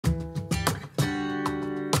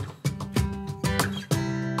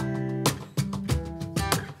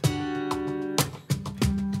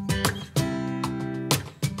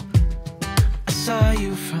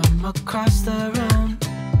you from across the room.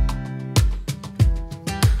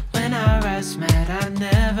 When our eyes met, I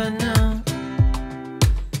never knew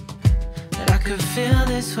that I could feel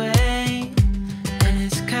this way, and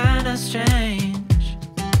it's kinda strange.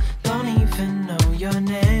 Don't even know your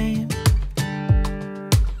name.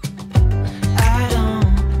 I don't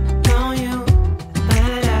know you,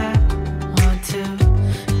 but I want to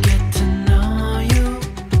get to know you.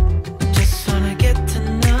 Just wanna get to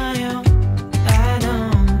know you. I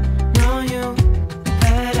don't know you,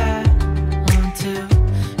 but I want to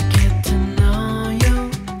get to know you.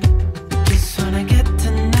 Just wanna get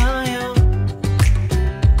to know you.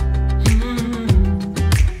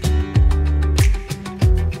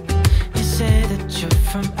 You say that you're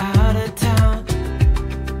from out of town.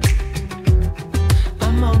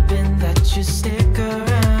 I'm hoping that you stick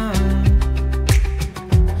around.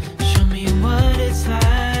 Show me what it's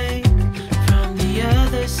like from the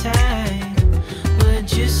other side.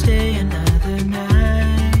 Would you stay another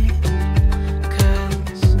night?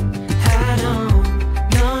 'Cause I don't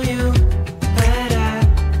know you, but I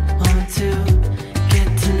want to get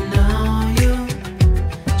to know you.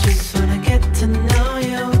 Just wanna get to know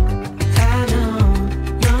you. I don't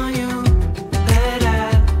know you, but I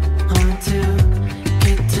want to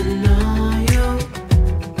get to know you.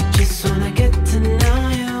 Just wanna get to know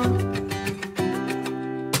you.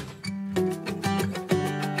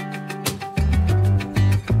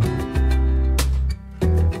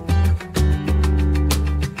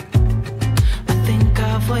 I think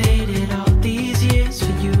I've waited all these years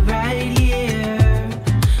for you right here.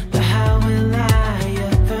 But how will I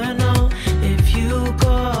ever know if you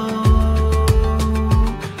go?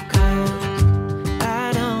 'Cause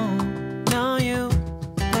I don't know you,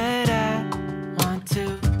 but I want to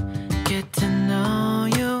get to know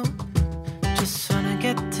you. Just wanna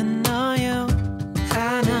get to know you.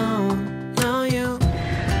 I don't know you,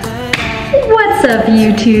 but I What's up,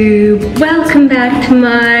 YouTube? Welcome back to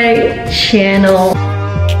my channel.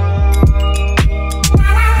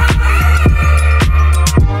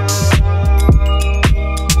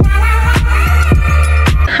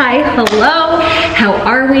 Hi, hello. How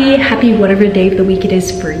are we? Happy whatever day of the week it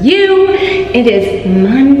is for you. It is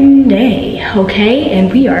Monday, okay?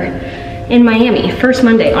 And we are in Miami. First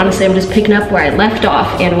Monday. Honestly, I'm just picking up where I left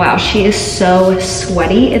off, and wow, she is so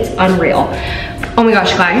sweaty. It's unreal. Oh my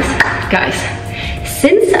gosh, guys.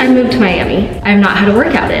 Since I moved to Miami, I have not had a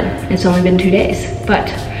workout in. It's only been 2 days,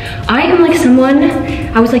 but I am like someone,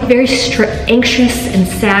 I was like very anxious and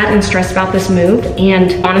sad and stressed about this move,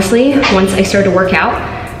 and honestly, once I started to work out,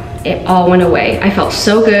 it all went away. I felt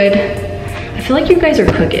so good. I feel like you guys are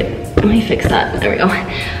cooking. Let me fix that, there we go.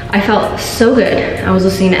 I felt so good. I was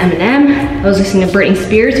listening to Eminem, I was listening to Britney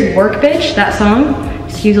Spears, Work Bitch, that song,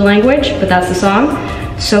 excuse the language, but that's the song.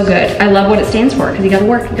 So good. I love what it stands for, because you gotta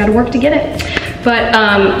work to get it. But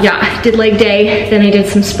yeah, I did leg day, then I did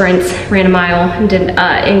some sprints, ran a mile, and did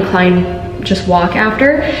incline just walk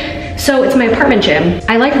after. So it's my apartment gym.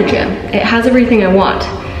 I like the gym. It has everything I want.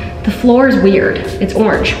 The floor is weird, it's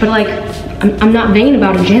orange, but like, I'm not vain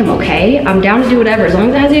about a gym, okay? I'm down to do whatever, as long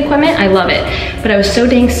as it has the equipment, I love it. But I was so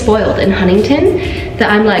dang spoiled in Huntington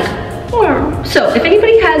that I'm like, so if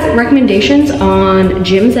anybody has recommendations on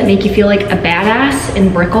gyms that make you feel like a badass in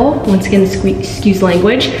Brickell, once again, excuse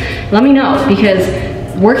language, let me know, because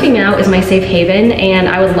working out is my safe haven, and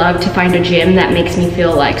I would love to find a gym that makes me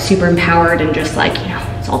feel like super empowered and just like, you know,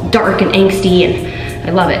 it's all dark and angsty, and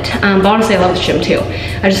I love it. But honestly, I love this gym too.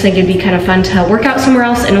 I just think it'd be kind of fun to work out somewhere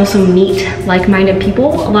else and also meet like-minded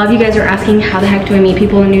people. A lot of you guys are asking, how the heck do I meet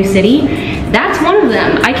people in a new city? That's one of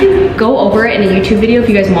them. I can go over it in a YouTube video if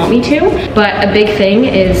you guys want me to, but a big thing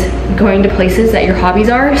is going to places that your hobbies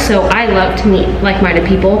are. So I love to meet like-minded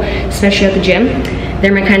people, especially at the gym.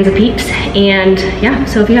 They're my kinds of peeps, and yeah,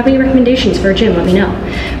 so if you have any recommendations for a gym, let me know.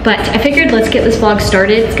 But I figured let's get this vlog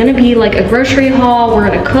started. It's gonna be like a grocery haul. We're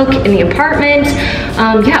gonna cook in the apartment.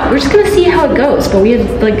 Yeah, we're just gonna see how it goes, but we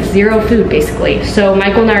have like zero food basically. So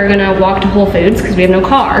Michael and I are gonna walk to Whole Foods because we have no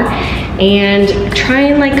car, and try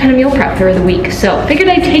and like kind of meal prep through the week. So figured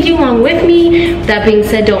I'd take you along with me. With that being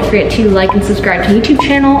said, don't forget to like and subscribe to the YouTube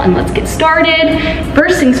channel, and let's get started.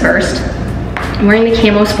 First things first, I'm wearing the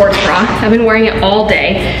camo sports bra. I've been wearing it all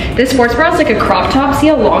day. This sports bra is like a crop top. See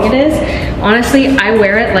how long it is? Honestly, I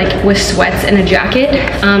wear it like with sweats and a jacket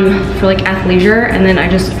for like athleisure, and then I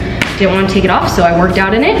just didn't want to take it off, so I worked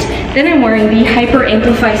out in it. Then I'm wearing the Hyper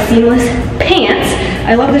Amplify Seamless pants.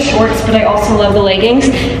 I love the shorts, but I also love the leggings.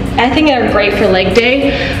 I think they're great for leg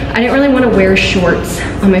day. I didn't really want to wear shorts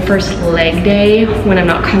on my first leg day when I'm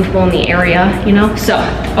not comfortable in the area, you know? So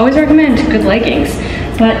always recommend good leggings.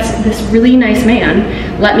 But this really nice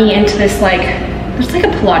man let me into this like There's like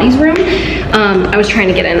a Pilates room. I was trying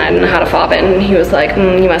to get in, I didn't know how to fob it, and he was like,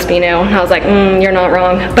 you must be new. And I was like, you're not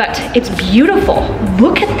wrong. But it's beautiful.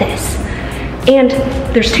 Look at this. And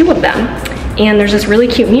there's 2 of them. And there's this really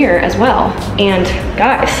cute mirror as well. And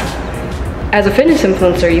guys, as a fitness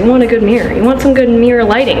influencer, you want a good mirror. You want some good mirror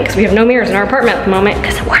lighting, because we have no mirrors in our apartment at the moment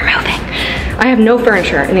because we're moving. I have no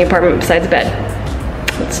furniture in the apartment besides bed.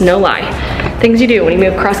 It's no lie. Things you do when you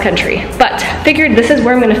move cross country. But figured this is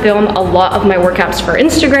where I'm gonna film a lot of my workouts for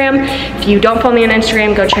Instagram. If you don't follow me on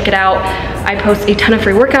Instagram, go check it out. I post a ton of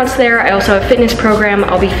free workouts there. I also have a fitness program.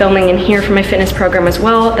 I'll be filming in here for my fitness program as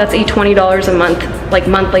well. That's a $20 a month, like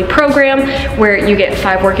monthly program where you get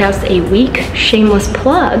 5 workouts a week. Shameless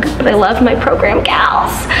plug, but I love my program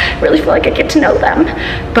gals. Really feel like I get to know them.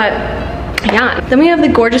 But yeah, then we have the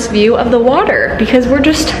gorgeous view of the water because we're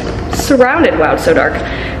just surrounded, wow, it's so dark,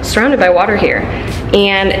 surrounded by water here.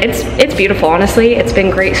 And it's beautiful, honestly. It's been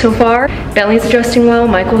great so far. Bentley's adjusting well,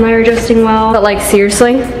 Michael and I are adjusting well. But like,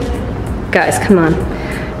 seriously, guys, come on.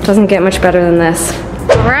 It doesn't get much better than this.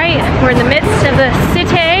 All right, we're in the midst of the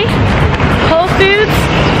city, Whole Foods,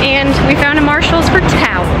 and we found a Marshall's for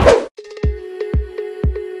towels.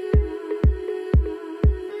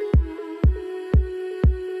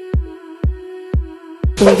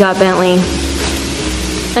 We got Bentley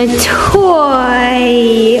a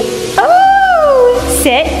toy. Oh,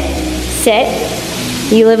 sit, sit.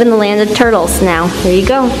 You live in the land of turtles now. Here you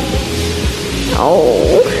go.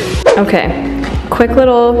 Oh. Okay, quick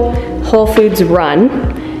little Whole Foods run.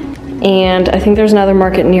 And I think there's another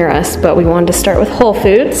market near us, but we wanted to start with Whole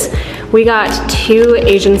Foods. We got 2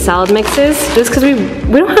 Asian salad mixes, just because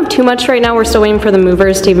we don't have too much right now. We're still waiting for the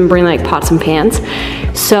movers to even bring like pots and pans.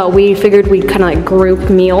 So we figured we'd kind of like group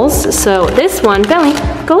meals. So this one, Bentley,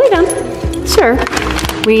 go lay down. Sure.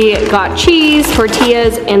 We got cheese,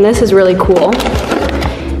 tortillas, and this is really cool.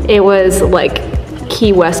 It was like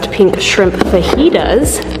Key West pink shrimp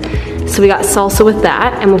fajitas. So we got salsa with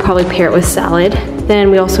that, and we'll probably pair it with salad.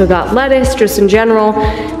 Then we also got lettuce, just in general,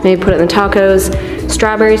 maybe put it in the tacos,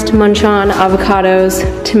 strawberries to munch on, avocados,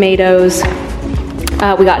 tomatoes.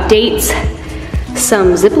 We got dates,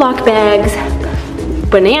 some Ziploc bags,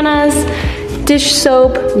 bananas, dish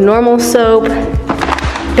soap, normal soap,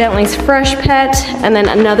 Bentley's Fresh Pet, and then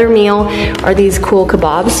another meal are these cool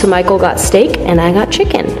kebabs. So Michael got steak and I got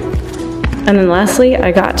chicken. And then lastly,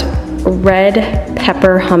 I got red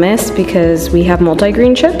pepper hummus because we have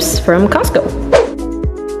multi-green chips from Costco.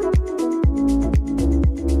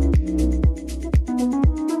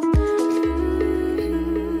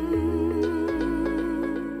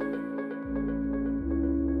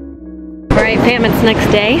 Alright fam, it's next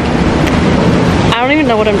day. I don't even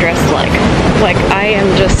know what I'm dressed like. Like, I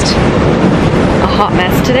am just a hot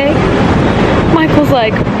mess today. Michael's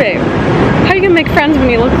like, babe, how are you gonna make friends when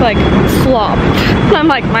you look like slop? And I'm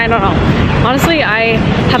like, I don't know. Honestly, I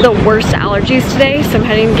have the worst allergies today, so I'm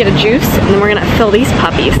heading to get a juice, and then we're gonna fill these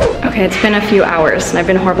puppies. Okay, it's been a few hours, and I've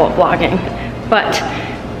been horrible at vlogging, but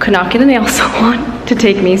could not get a nail salon to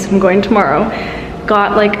take me, so I'm going tomorrow.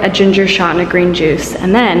 Got like a ginger shot and a green juice,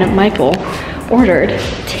 and then Michael ordered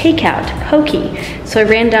takeout pokey. So I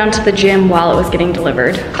ran down to the gym while it was getting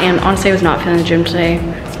delivered, and honestly I was not feeling the gym today.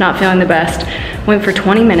 It's not feeling the best. Went for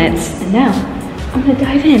 20 minutes, and now I'm gonna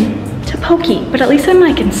dive in to pokey. But at least I'm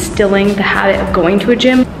like instilling the habit of going to a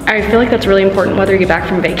gym. I feel like that's really important whether you get back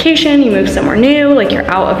from vacation, you move somewhere new, like you're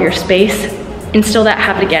out of your space. Instill that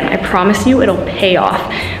habit again. I promise you it'll pay off.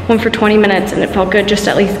 Went for 20 minutes and it felt good just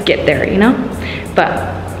to at least get there, you know? But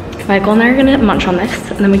Michael and I are gonna munch on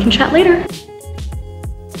this and then we can chat later.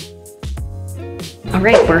 All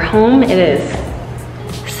right, we're home. It is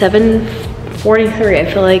 7:43. I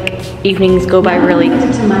feel like evenings go by really.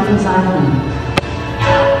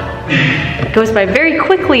 It goes by very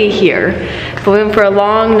quickly here. But we went for a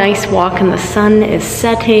long, nice walk and the sun is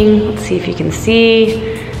setting. Let's see if you can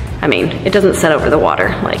see. I mean, it doesn't set over the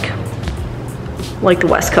water like the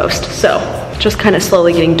West Coast. So just kind of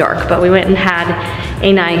slowly getting dark, but we went and had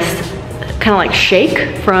a nice kind of like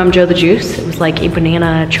shake from Joe the Juice. It was like a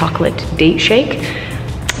banana chocolate date shake.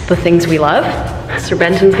 The things we love. Sir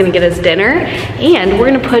Benton's gonna get us dinner and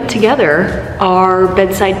we're gonna put together our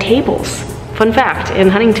bedside tables. Fun fact, in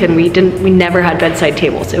Huntington, we never had bedside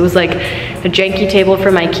tables. It was like a janky table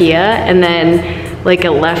from IKEA and then like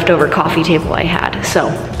a leftover coffee table I had.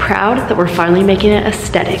 So proud that we're finally making it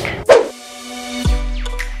aesthetic.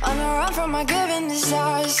 On a run from a given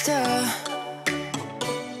disaster,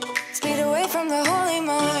 speed away from the holy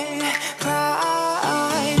mind,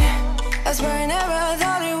 pride. That's where I never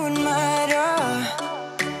thought it would matter.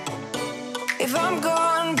 If I'm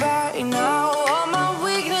gone by now, all my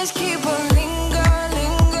weakness keep on linger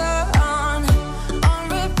on.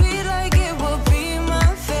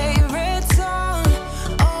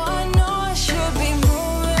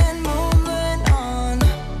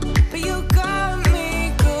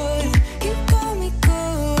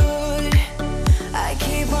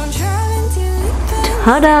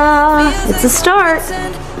 Ta-da! It's a start.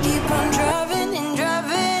 Keep on driving and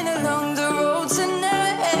driving along the road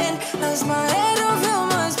tonight. Lost my head over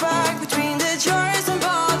my back between the jars and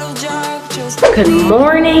bottle jack. Just Good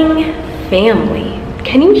morning, family.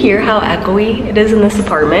 Can you hear how echoey it is in this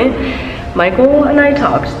apartment? Michael and I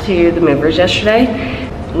talked to the movers yesterday.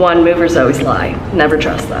 One, movers always lie. Never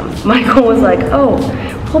trust them. Michael was like, oh,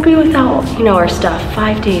 we'll be without, our stuff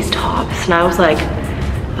 5 days tops. And I was like,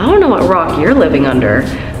 I don't know what rock you're living under,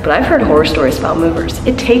 but I've heard horror stories about movers.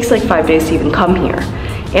 It takes like 5 days to even come here.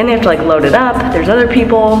 And they have to like load it up. There's other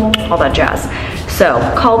people, all that jazz. So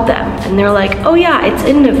called them and they're like, oh yeah, it's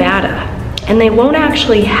in Nevada. And they won't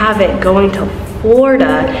actually have it going to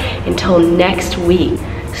Florida until next week.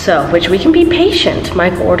 So, which we can be patient.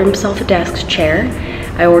 Michael ordered himself a desk chair.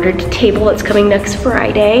 I ordered a table that's coming next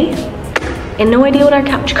Friday. And no idea when our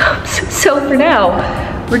couch comes. So for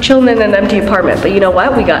now, we're chilling in an empty apartment. But you know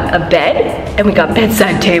what? We got a bed and we got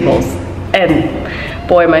bedside tables. And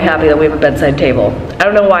boy, am I happy that we have a bedside table. I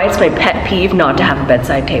don't know why, it's my pet peeve not to have a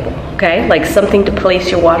bedside table, okay? Like something to place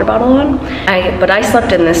your water bottle on. But I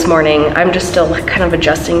slept in this morning. I'm just still kind of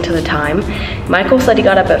adjusting to the time. Michael said he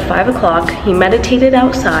got up at 5 o'clock. He meditated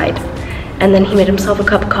outside and then he made himself a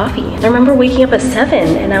cup of coffee. And I remember waking up at 7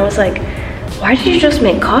 and I was like, why did you just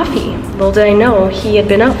make coffee? Little did I know he had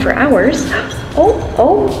been up for hours.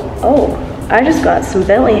 Oh, I just got some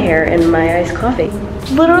Bentley hair in my iced coffee.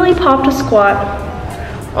 Literally popped a squat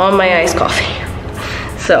on my iced coffee.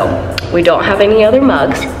 So we don't have any other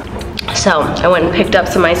mugs. So I went and picked up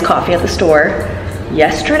some iced coffee at the store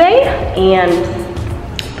yesterday and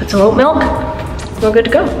put some oat milk. We're good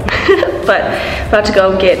to go. But about to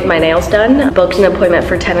go get my nails done. Booked an appointment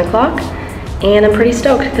for 10 o'clock. And I'm pretty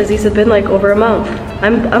stoked because these have been like over a month.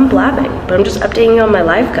 I'm blabbing, but I'm just updating you on my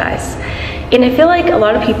life, guys. And I feel like a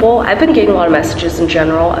lot of people, I've been getting a lot of messages in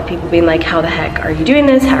general of people being like, how the heck are you doing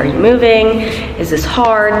this? How are you moving? Is this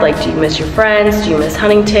hard? Like, do you miss your friends? Do you miss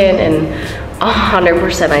Huntington? And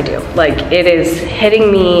 100% I do. Like, it is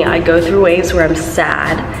hitting me. I go through waves where I'm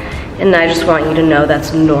sad. And I just want you to know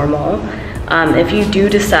that's normal. If you do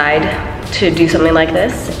decide to do something like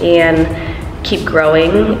this and keep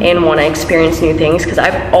growing and want to experience new things, because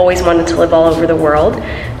I've always wanted to live all over the world,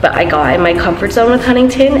 but I got in my comfort zone with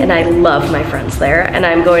Huntington and I love my friends there and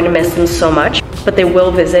I'm going to miss them so much, but they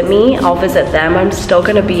will visit me. I'll visit them. I'm still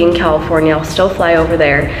going to be in California. I'll still fly over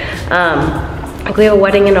there. We have a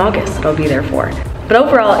wedding in August that I'll be there for. But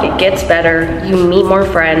overall, it gets better. You meet more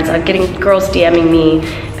friends. I'm getting girls DMing me,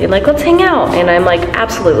 being like, let's hang out. And I'm like,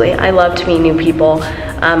 absolutely. I love to meet new people.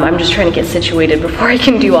 I'm just trying to get situated before I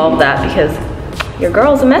can do all of that because your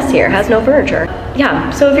girl's a mess here, has no furniture.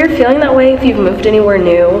 Yeah, so if you're feeling that way, if you've moved anywhere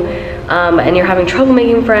new, and you're having trouble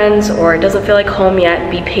making friends or it doesn't feel like home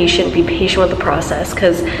yet, be patient with the process,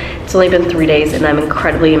 because it's only been 3 days and I'm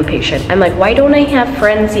incredibly impatient. I'm like, why don't I have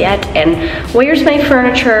friends yet? And where's my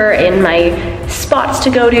furniture and my spots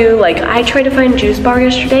to go to? Like, I tried to find Juice Bar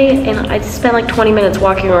yesterday and I spent like 20 minutes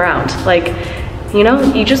walking around. Like,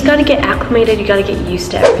 you just gotta get acclimated, you gotta get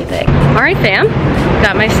used to everything. All right, fam,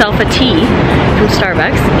 got myself a tea from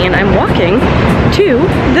Starbucks and I'm walking to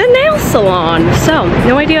the nail salon. So,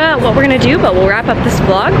 no idea what we're gonna do, but we'll wrap up this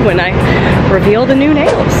vlog when I reveal the new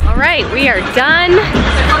nails. All right, we are done.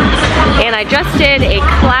 And I just did a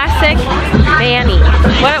classic mani.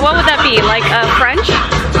 What would that be, like a French?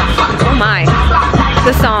 Oh my,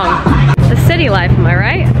 the song. The city life, am I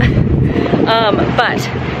right? But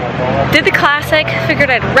did the classic, figured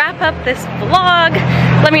I'd wrap up this vlog.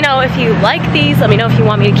 Let me know if you like these. Let me know if you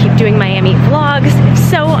want me to keep doing Miami vlogs. If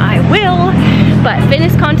so, I will. But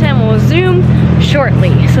fitness content will resume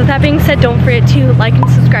shortly. So with that being said, don't forget to like and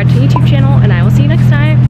subscribe to the YouTube channel, and I will see you next time.